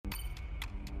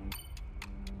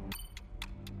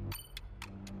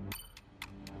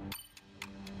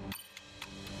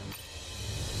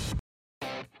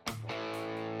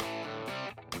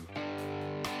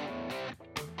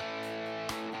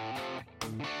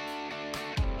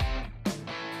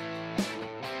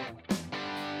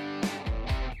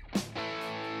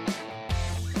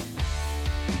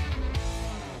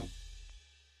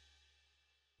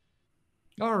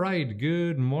All right,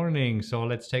 good morning. So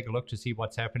let's take a look to see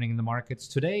what's happening in the markets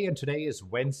today. And today is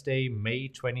Wednesday, May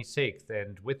 26th.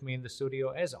 And with me in the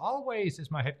studio, as always, is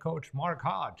my head coach, Mark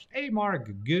Hodge. Hey, Mark,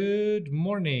 good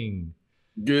morning.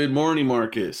 Good morning,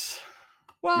 Marcus.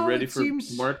 You Well, ready it for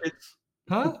seems, markets?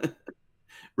 huh?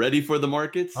 Ready for the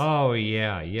markets? Oh,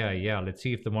 yeah. Let's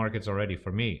see if the markets are ready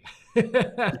for me.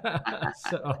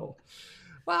 so,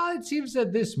 well, it seems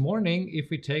that this morning,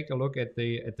 if we take a look at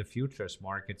the futures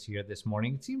markets here this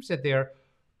morning, it seems that they're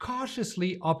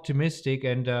cautiously optimistic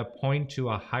and point to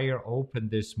a higher open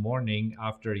this morning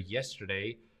after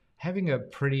yesterday having a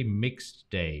pretty mixed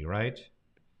day, right?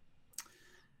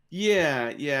 Yeah.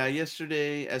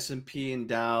 Yesterday, S&P and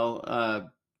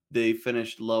Dow, they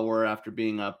finished lower after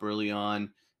being up early on,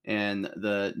 and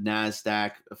the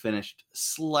Nasdaq finished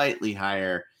slightly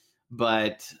higher,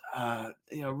 but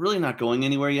really not going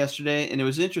anywhere yesterday. And it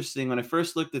was interesting when I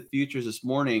first looked at futures this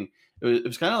morning. It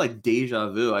was kind of like deja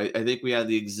vu. I think we had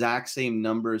the exact same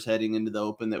numbers heading into the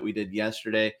open that we did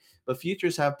yesterday, but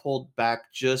futures have pulled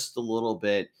back just a little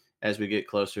bit as we get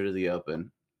closer to the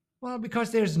open. Well,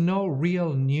 because there's no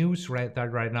real news right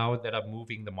now that are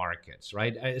moving the markets,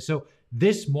 right? So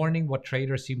this morning, what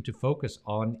traders seem to focus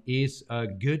on is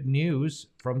good news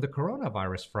from the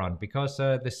coronavirus front, because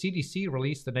the CDC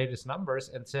released the latest numbers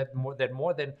and said more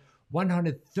than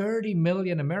 130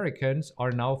 million Americans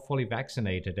are now fully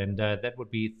vaccinated, and that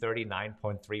would be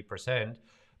 39.3%.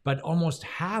 But almost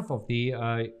half of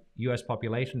the U.S.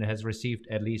 population has received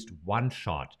at least one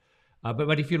shot.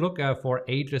 But if you look for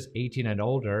ages 18 and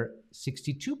older,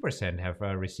 62% have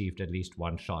received at least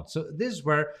one shot. So this is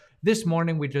where this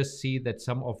morning we just see that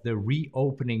some of the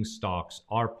reopening stocks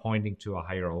are pointing to a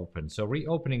higher open. So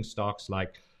reopening stocks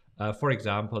like, for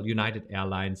example, United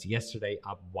Airlines yesterday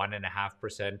up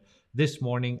 1.5%, this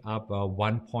morning up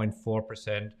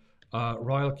 1.4%.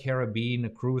 Royal Caribbean, a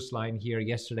cruise line here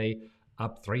yesterday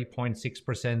up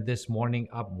 3.6%, this morning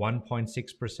up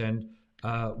 1.6%.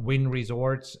 Win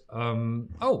Resorts.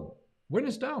 Win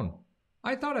is down.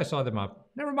 I thought I saw them up.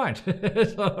 Never mind.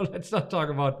 So let's not talk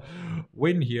about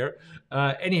Win here.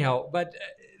 Anyhow, but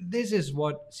this is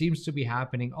what seems to be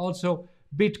happening. Also,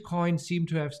 Bitcoin seemed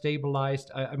to have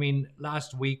stabilized. I mean,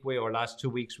 last 2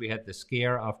 weeks, we had the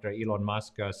scare after Elon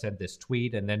Musk sent this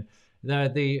tweet, and then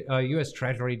the U.S.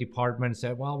 Treasury Department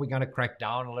said, "Well, we're going to crack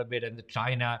down a little bit," and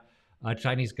the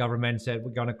Chinese government said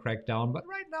we're going to crack down, but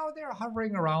right now they're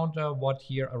hovering around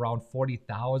around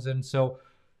 40,000. So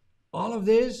all of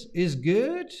this is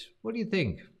good. What do you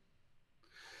think?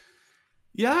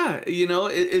 Yeah,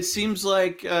 it seems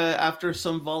like after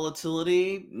some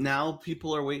volatility, now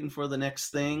people are waiting for the next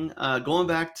thing. Going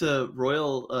back to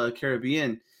Royal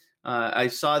Caribbean, I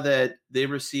saw that they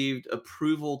received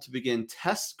approval to begin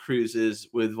test cruises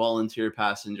with volunteer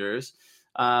passengers.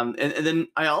 And then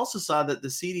I also saw that the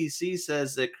CDC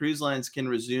says that cruise lines can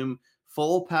resume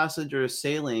full passenger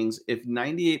sailings if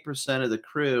 98% of the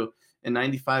crew and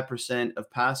 95% of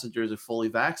passengers are fully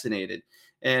vaccinated.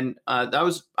 And I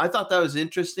thought that was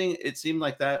interesting. It seemed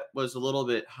like that was a little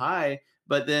bit high,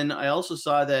 but then I also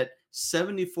saw that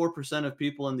 74% of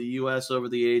people in the US over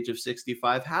the age of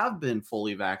 65 have been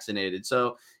fully vaccinated.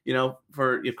 So,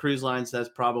 for your cruise lines, that's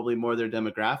probably more their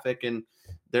demographic, and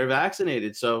they're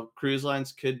vaccinated. So cruise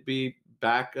lines could be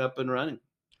back up and running.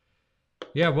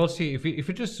 Yeah, we'll see. If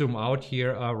we just zoom out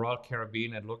here, Royal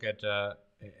Caribbean, and look at a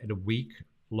week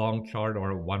long chart or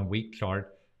a 1 week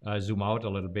chart, zoom out a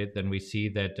little bit, then we see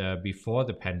that before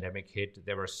the pandemic hit,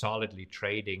 they were solidly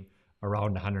trading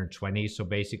around 120. So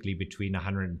basically between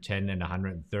 110 and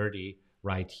 130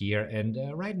 right here. And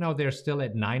right now they're still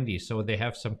at 90. So they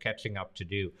have some catching up to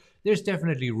do. There's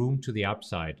definitely room to the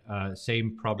upside.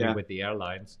 Same probably Yeah. with the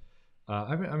airlines. I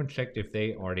haven't checked if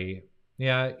they already.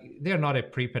 Yeah, they're not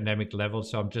at pre-pandemic level,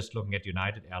 so I'm just looking at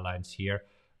United Airlines here,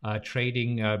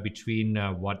 trading between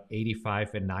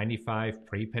 85 and 95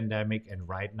 pre-pandemic, and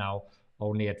right now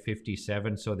only at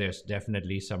 57. So there's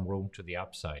definitely some room to the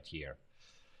upside here.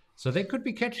 So they could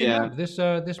be catching Yeah. up.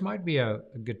 This might be a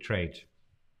good trade.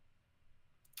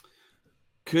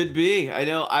 Could be. I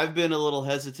know I've been a little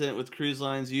hesitant with cruise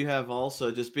lines. You have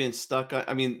also just being stuck.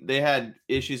 I mean, they had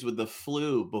issues with the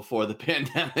flu before the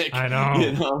pandemic, I know,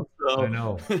 I so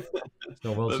know.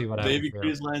 So we'll see but what happens maybe there.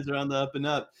 cruise lines are on the up and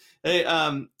up. Hey,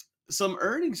 some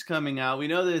earnings coming out. We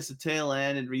know that it's a tail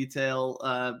end and retail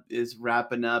is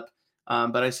wrapping up.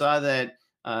 But I saw that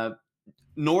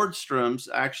Nordstrom's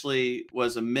actually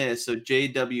was a miss. So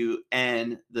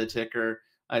JWN, the ticker,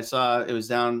 I saw it was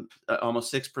down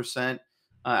almost 6%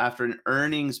 after an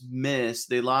earnings miss.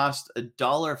 They lost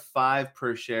 $1.05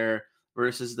 per share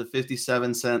versus the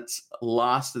 57 cents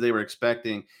loss that they were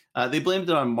expecting. They blamed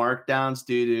it on markdowns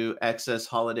due to excess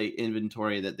holiday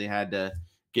inventory that they had to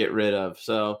get rid of.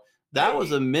 So that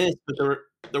was a miss, but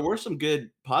there were some good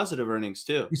positive earnings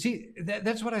too. You see,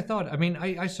 that's what I thought. I mean,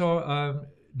 I saw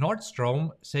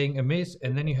Nordstrom saying a miss,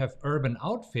 and then you have Urban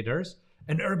Outfitters.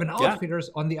 And Urban Yeah,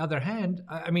 Outfitters, on the other hand,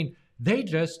 I mean, they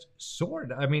just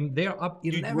soared. I mean, they're up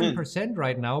huge win. 11%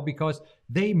 right now because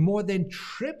they more than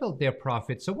tripled their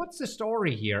profits. So, what's the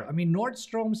story here? I mean,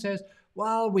 Nordstrom says,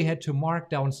 well, we had to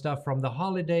mark down stuff from the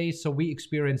holidays, so we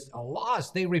experienced a loss.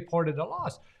 They reported a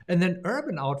loss. And then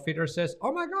Urban Outfitters says,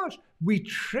 oh my gosh, we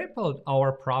tripled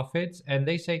our profits. And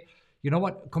they say, you know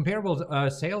what? Comparable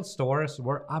sales stores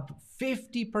were up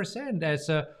 50% as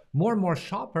more and more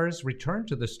shoppers return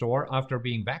to the store after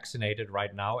being vaccinated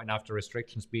right now and after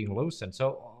restrictions being loosened.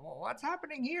 So, what's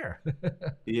happening here?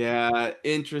 Yeah,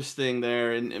 interesting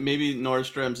there. And maybe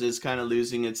Nordstrom's is kind of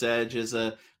losing its edge as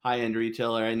a high-end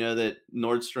retailer. I know that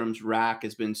Nordstrom's Rack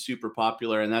has been super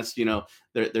popular, and that's,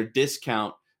 their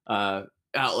discount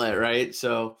outlet, right?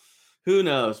 So who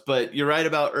knows? But you're right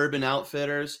about Urban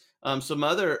Outfitters. Some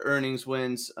other earnings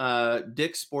wins,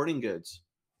 Dick's Sporting Goods.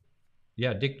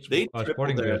 Yeah, Dick's They tripled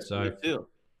Sporting their Goods. estimate too.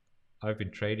 I've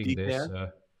been trading this.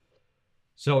 DKS?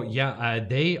 So yeah,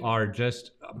 they are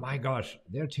just my gosh,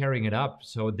 they're tearing it up.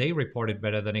 So they reported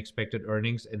better than expected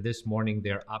earnings, and this morning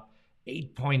they're up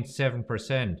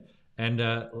 8.7%. And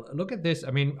look at this. I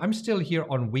mean, I'm still here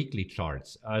on weekly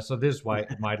charts, so this is why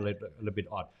it might look a little bit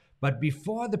odd. But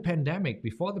before the pandemic,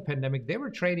 they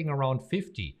were trading around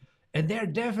 50, and they're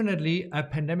definitely a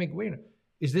pandemic winner.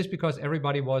 Is this because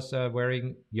everybody was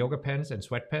wearing yoga pants and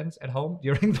sweatpants at home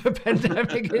during the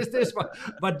pandemic? Is this why?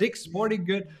 But Dick's Sporting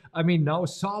Good, I mean, now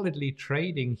solidly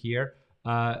trading here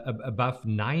above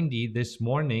 90 this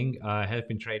morning, have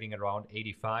been trading around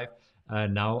 85,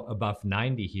 now above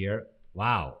 90 here.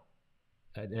 Wow.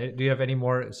 Do you have any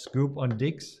more scoop on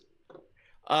Dick's?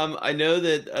 I know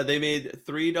that they made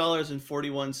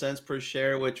 $3.41 per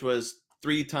share, which was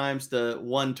three times the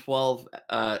 112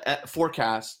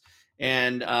 forecast,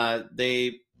 and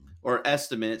they or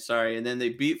estimate, sorry, and then they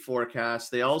beat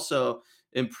forecast. They also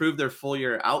improved their full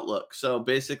year outlook. So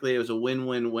basically, it was a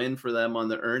win-win-win for them on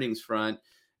the earnings front.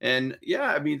 And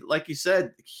yeah, I mean, like you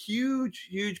said,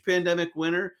 huge pandemic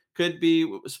winner. Could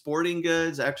be sporting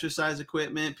goods, exercise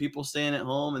equipment, people staying at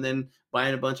home, and then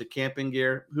buying a bunch of camping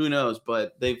gear. Who knows?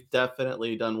 But they've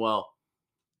definitely done well.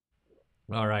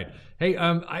 All right. Hey,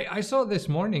 I saw this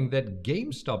morning that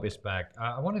GameStop is back.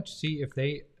 I wanted to see if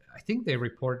I think they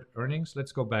report earnings.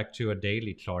 Let's go back to a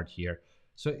daily chart here.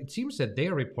 So it seems that they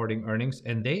are reporting earnings,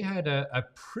 and they had a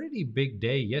pretty big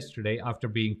day yesterday after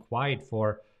being quiet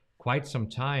for quite some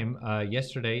time.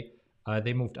 Yesterday,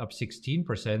 they moved up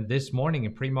 16%. This morning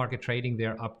in pre-market trading,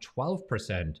 they're up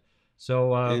 12%.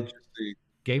 So Interesting.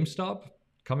 GameStop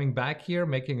coming back here,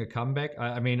 making a comeback.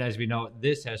 I mean, as we know,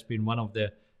 this has been one of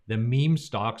the meme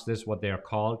stocks. This is what they are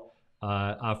called.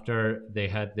 After they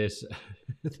had this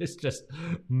this just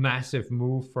massive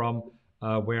move from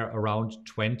where around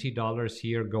 $20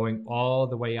 here, going all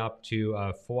the way up to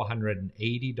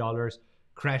 $480,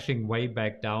 crashing way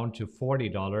back down to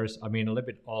 $40. I mean, a little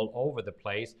bit all over the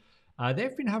place.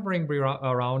 They've been hovering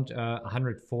around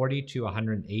 140 to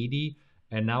 180,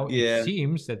 and now it Yeah.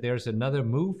 seems that there's another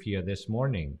move here this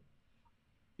morning.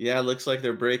 Yeah, it looks like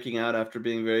they're breaking out after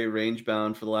being very range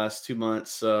bound for the last 2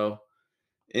 months. So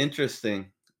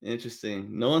interesting.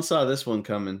 Interesting. No one saw this one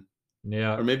coming. Or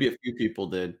Yeah. maybe a few people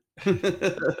did.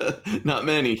 Not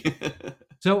many.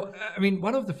 So, I mean,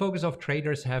 one of the focus of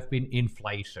traders have been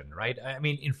inflation, right? I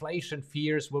mean, inflation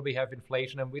fears, will we have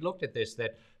inflation? And we looked at this,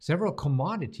 that several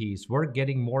commodities were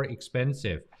getting more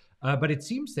expensive. But it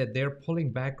seems that they're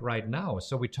pulling back right now.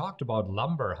 So we talked about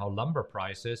lumber, how lumber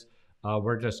prices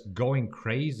were just going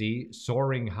crazy,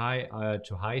 soaring high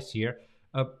to highs here.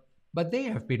 But they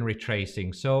have been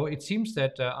retracing. So it seems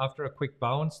that after a quick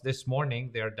bounce this morning,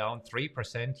 they're down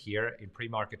 3% here in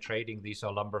pre-market trading. These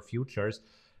are lumber futures.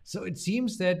 So it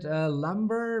seems that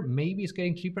lumber maybe is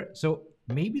getting cheaper. So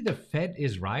maybe the Fed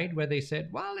is right where they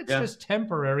said, well, it's Yeah. just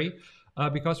temporary,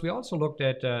 because we also looked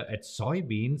at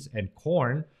soybeans and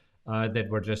corn that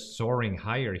were just soaring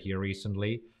higher here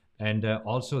recently. And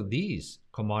also these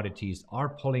commodities are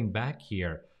pulling back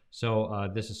here. So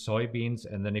this is soybeans.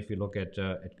 And then if you look at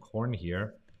corn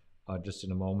here, just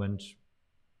in a moment.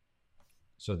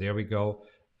 So there we go.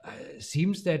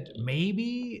 Seems that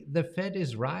maybe the Fed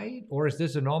is right, or is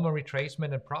this a normal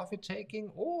retracement and profit taking,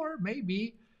 or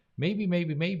maybe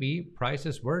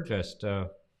prices were just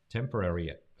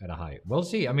temporary at a high. We'll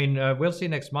see. I mean, we'll see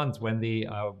next month when the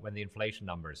inflation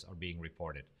numbers are being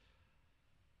reported.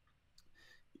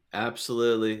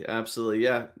 Absolutely, absolutely.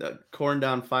 Yeah, corn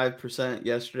down 5%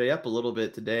 yesterday, up a little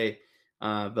bit today,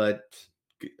 but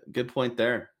good point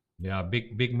there. Yeah,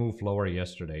 big move lower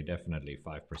yesterday, definitely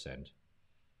 5%.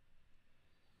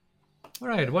 All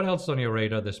right, what else on your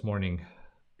radar this morning?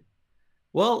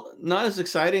 Well, not as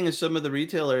exciting as some of the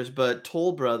retailers, but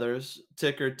Toll Brothers,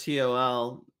 ticker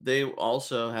TOL, they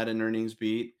also had an earnings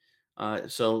beat.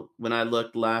 So when I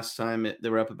looked last time, they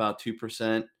were up about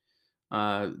 2%.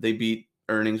 They beat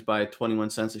earnings by 21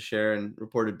 cents a share and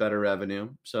reported better revenue.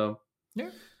 So Yeah.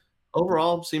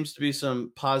 overall, seems to be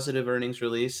some positive earnings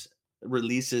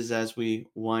releases as we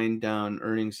wind down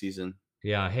earnings season.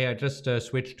 Yeah, hey, I just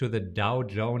switched to the Dow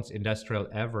Jones Industrial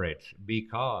Average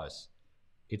because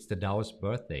it's the Dow's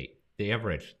birthday. The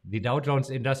average. The Dow Jones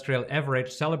Industrial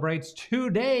Average celebrates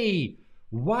today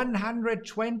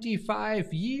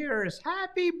 125 years.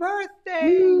 Happy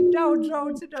birthday, Dow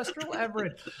Jones Industrial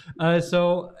Average.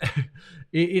 So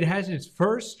it has its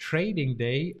first trading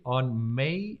day on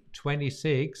May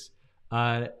 26,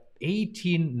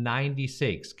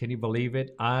 1896. Can you believe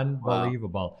it? Wow.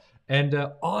 Unbelievable. And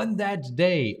on that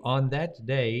day,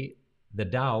 the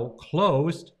Dow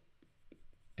closed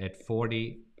at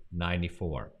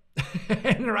 4094.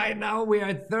 And right now we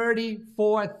are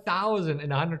 34,000 in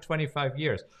 125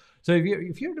 years. So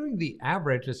if you're doing the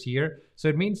averages here, so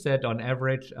it means that on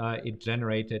average it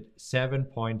generated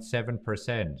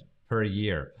 7.7% per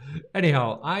year.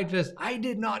 Anyhow, I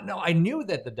did not know. I knew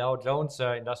that the Dow Jones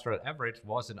Industrial Average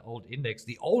was an old index,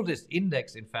 the oldest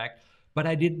index, in fact, but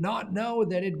I did not know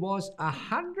that it was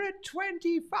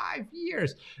 125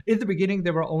 years. In the beginning,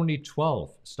 there were only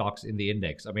 12 stocks in the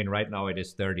index. I mean, right now it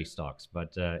is 30 stocks,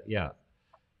 but yeah,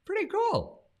 pretty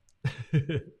cool.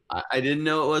 I didn't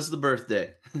know it was the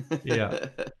birthday. Yeah.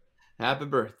 Happy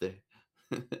birthday.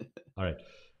 All right.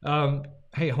 Um,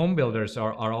 hey, home builders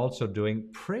are also doing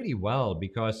pretty well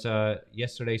because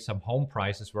yesterday some home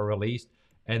prices were released,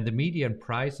 and the median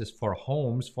prices for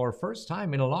homes for first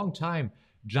time in a long time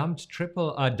jumped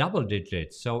double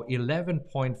digits. So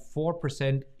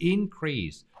 11.4%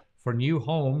 increase for new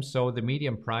homes. So the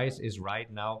median price is right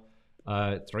now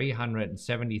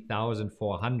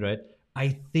 370,400.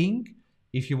 I think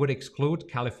if you would exclude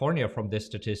California from this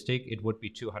statistic, it would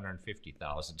be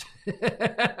 250,000.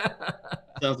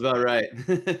 Sounds about right.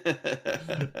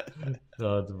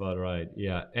 That's about right.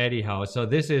 Yeah. Anyhow, so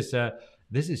this is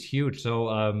huge.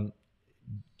 So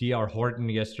DR Horton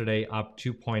yesterday up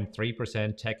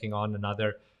 2.3%, tacking on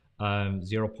another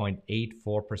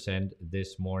 0.84%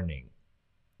 this morning.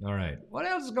 All right. What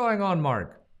else is going on,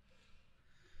 Mark?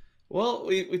 Well,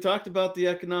 we talked about the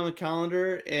economic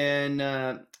calendar, and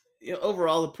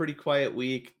overall a pretty quiet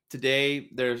week. Today,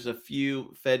 there's a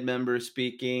few Fed members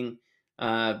speaking,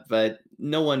 but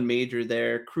no one major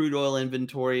there. Crude oil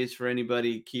inventories for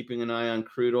anybody keeping an eye on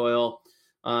crude oil.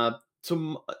 Uh,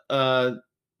 tom- uh,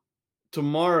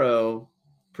 Tomorrow,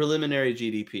 preliminary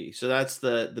GDP. So that's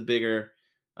the bigger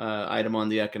item on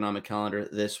the economic calendar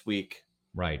this week.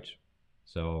 Right.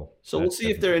 So So we'll that's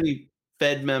see if there are definitely any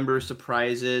Fed member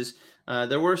surprises.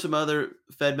 There were some other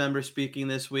Fed members speaking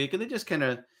this week, and they just kind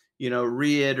of,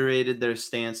 reiterated their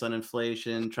stance on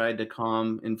inflation, tried to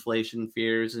calm inflation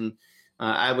fears, and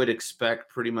I would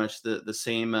expect pretty much the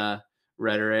same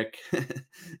rhetoric, yeah.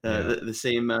 the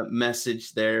same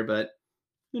message there. But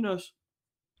who knows?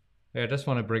 Hey, I just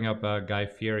want to bring up Guy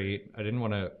Fieri. I didn't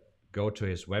want to go to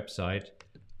his website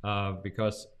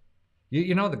because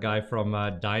you know the guy from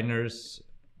Diners.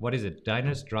 What is it?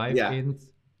 Diners Yeah,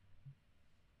 Drive-ins.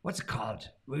 What's it called?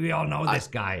 We all know I, this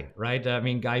guy, right? I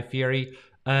mean, Guy Fieri.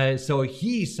 So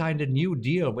he signed a new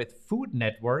deal with Food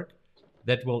Network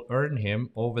that will earn him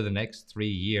over the next 3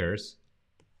 years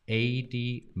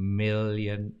 $80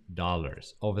 million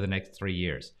over the next 3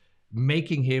 years,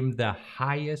 making him the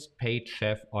highest paid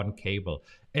chef on cable.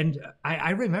 And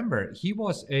I remember he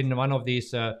was in one of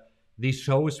these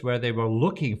shows where they were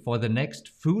looking for the next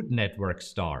Food Network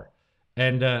star.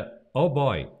 And oh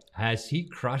boy, has he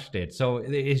crushed it. So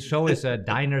his show is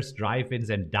Diners, Drive-Ins,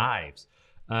 and Dives.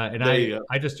 And there I, you go.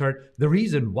 I just heard the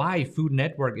reason why Food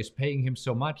Network is paying him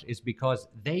so much is because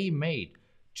they made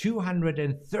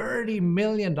 $230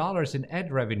 million in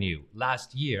ad revenue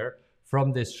last year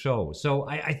from this show. So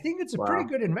I think it's a pretty Wow.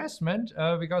 good investment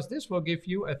because this will give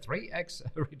you a 3x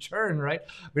return, right?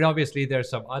 But obviously, there's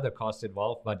some other costs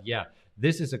involved. But yeah,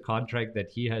 this is a contract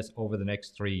that he has over the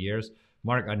next 3 years.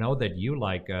 Mark, I know that you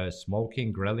like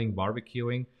smoking, grilling,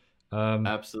 barbecuing. Um,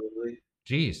 Absolutely.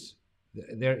 Geez.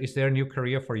 Is there a new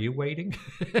career for you waiting?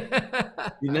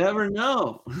 You never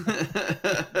know.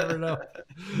 Never know.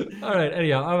 All right.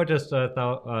 Anyhow, I would just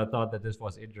thought that this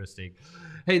was interesting.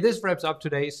 Hey, this wraps up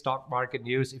today's stock market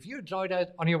news. If you enjoyed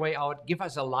it on your way out, give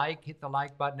us a like, hit the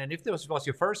like button. And if this was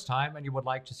your first time and you would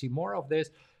like to see more of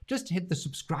this, just hit the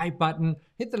subscribe button,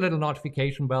 hit the little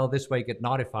notification bell. This way, you get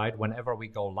notified whenever we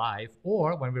go live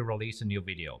or when we release a new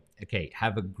video. Okay.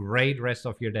 Have a great rest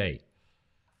of your day.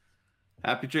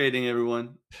 Happy trading,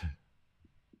 everyone.